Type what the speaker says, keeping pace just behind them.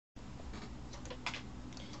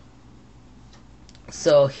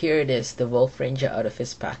So here it is, the Wolf Ranger out of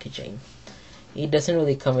his packaging. It doesn't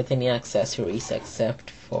really come with any accessories except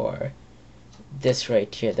for this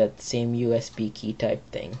right here, that same USB key type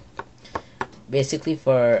thing. Basically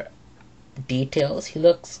for details, he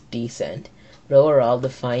looks decent, but overall the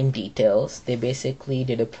fine details, they basically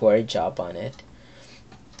did a poor job on it.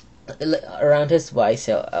 Around his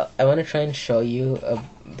visor, I want to try and show you a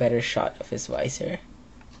better shot of his visor.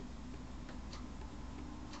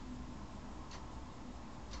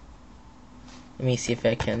 Let me see if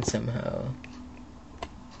I can somehow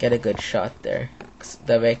get a good shot there.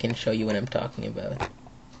 That way I can show you what I'm talking about.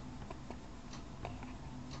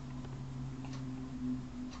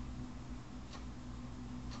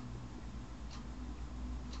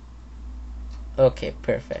 Okay,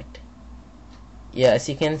 perfect. Yeah, as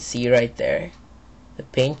you can see right there, the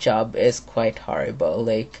paint job is quite horrible.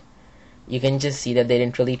 Like, you can just see that they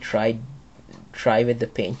didn't really try with the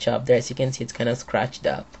paint job there. As you can see, it's kind of scratched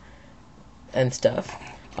up and stuff.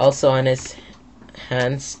 Also on his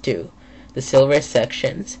hands too, the silver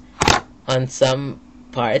sections on some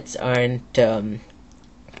parts aren't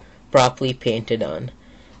properly painted on.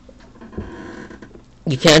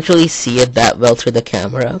 You can't really see it that well through the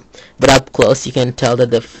camera, but up close you can tell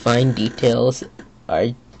that the fine details are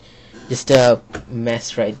just a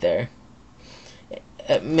mess right there.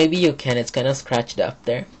 Maybe you can, it's kind of scratched up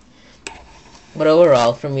there. But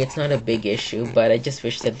overall, for me, it's not a big issue, but I just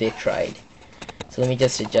wish that they tried. So let me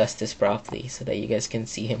just adjust this properly so that you guys can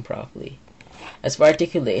see him properly. As for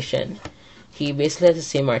articulation, he basically has the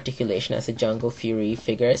same articulation as the Jungle Fury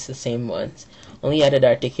figures, the same ones. Only added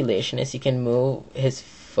articulation is you can move his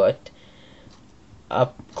foot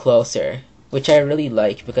up closer, which I really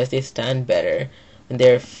like because they stand better when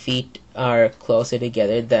their feet are closer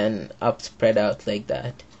together than up spread out like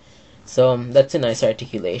that. So that's a nice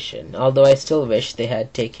articulation, although I still wish they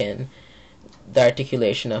had taken the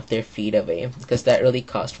articulation of their feet away because that really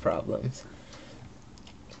caused problems.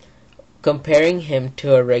 Comparing him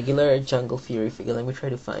to a regular Jungle Fury figure, let me try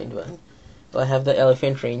to find one. Well, I have the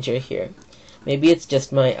Elephant Ranger here. Maybe it's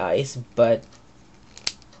just my eyes, but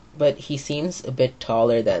he seems a bit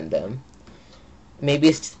taller than them.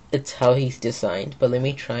 Maybe it's how he's designed, but let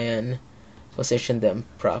me try and position them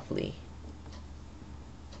properly.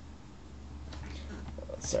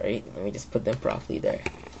 Sorry, let me just put them properly there.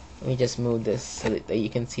 Let me just move this so that you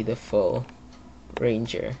can see the full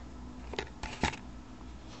Ranger.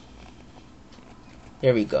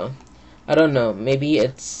 There we go. I don't know, maybe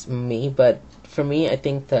it's me, but for me, I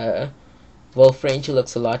think the Wolf Ranger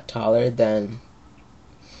looks a lot taller than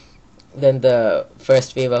the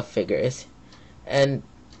first wave of figures. And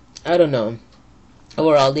I don't know.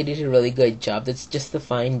 Overall, they did a really good job. It's just the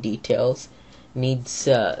fine details needs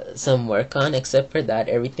some work on. Except for that,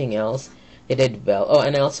 everything else they did well. Oh,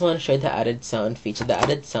 and I also want to show you the added sound feature. The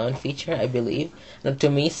added sound feature, I believe, now to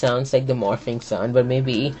me sounds like the morphing sound, but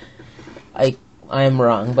maybe I am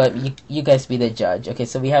wrong. But you guys be the judge. Okay,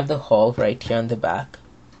 so we have the hole right here on the back.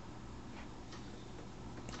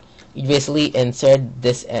 You basically insert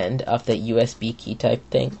this end of the USB key type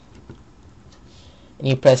thing, and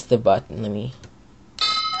you press the button. Let me.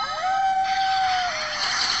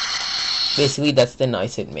 Basically, that's the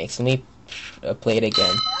noise it makes. Let me play it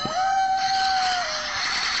again.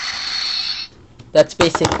 That's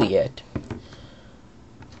basically it.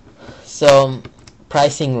 So,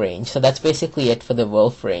 pricing range. So that's basically it for the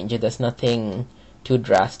Wolf Ranger. There's nothing too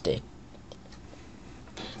drastic.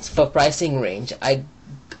 So for pricing range, I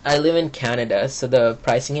live in Canada, so the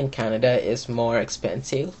pricing in Canada is more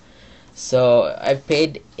expensive. So I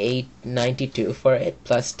paid $8.92 for it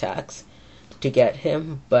plus tax to get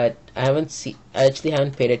him, but I actually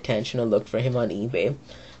haven't paid attention or looked for him on eBay.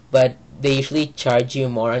 But they usually charge you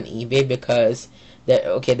more on eBay because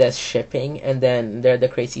there's shipping, and then there are the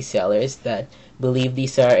crazy sellers that believe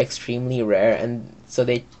these are extremely rare, and so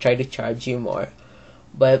they try to charge you more.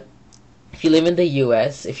 But if you live in the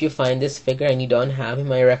US, if you find this figure and you don't have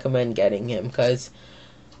him, I recommend getting him because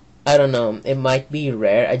I don't know, it might be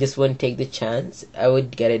rare. I just wouldn't take the chance. I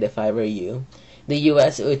would get it if I were you. The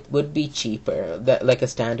US, it would be cheaper, like a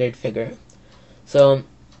standard figure. So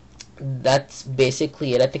that's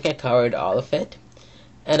basically it. I think I covered all of it,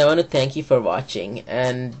 and I want to thank you for watching.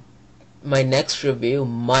 And my next review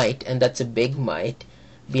might, and that's a big might,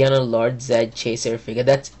 be on a Lord Zedd Chaser figure.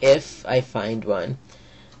 That's if I find one.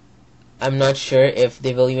 I'm not sure if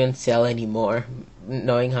they will even sell anymore,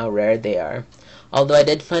 knowing how rare they are. Although I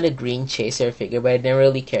did find a green Chaser figure, but I never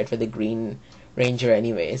really cared for the Green Ranger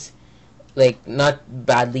anyways. Like, not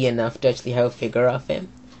badly enough to actually have a figure of him,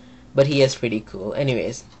 but he is pretty cool.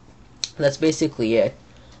 Anyways, that's basically it.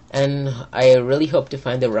 And I really hope to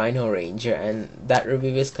find the Rhino Ranger, and that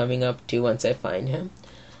review is coming up too once I find him.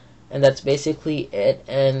 And that's basically it,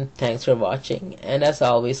 and thanks for watching, and as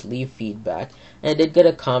always, leave feedback. And I did get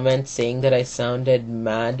a comment saying that I sounded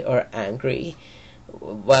mad or angry,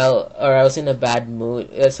 or I was in a bad mood.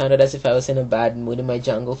 It sounded as if I was in a bad mood in my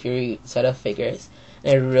Jungle Fury set of figures.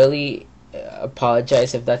 And I really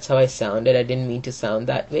apologize if that's how I sounded. I didn't mean to sound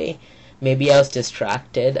that way. Maybe I was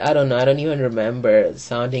distracted. I don't know. I don't even remember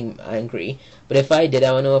sounding angry. But if I did,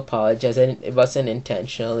 I want to apologize. It wasn't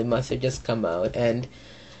intentional. It must have just come out. And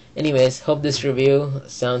anyways, hope this review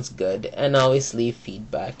sounds good. And always leave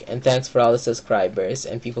feedback. And thanks for all the subscribers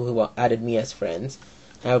and people who added me as friends.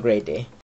 Have a great day.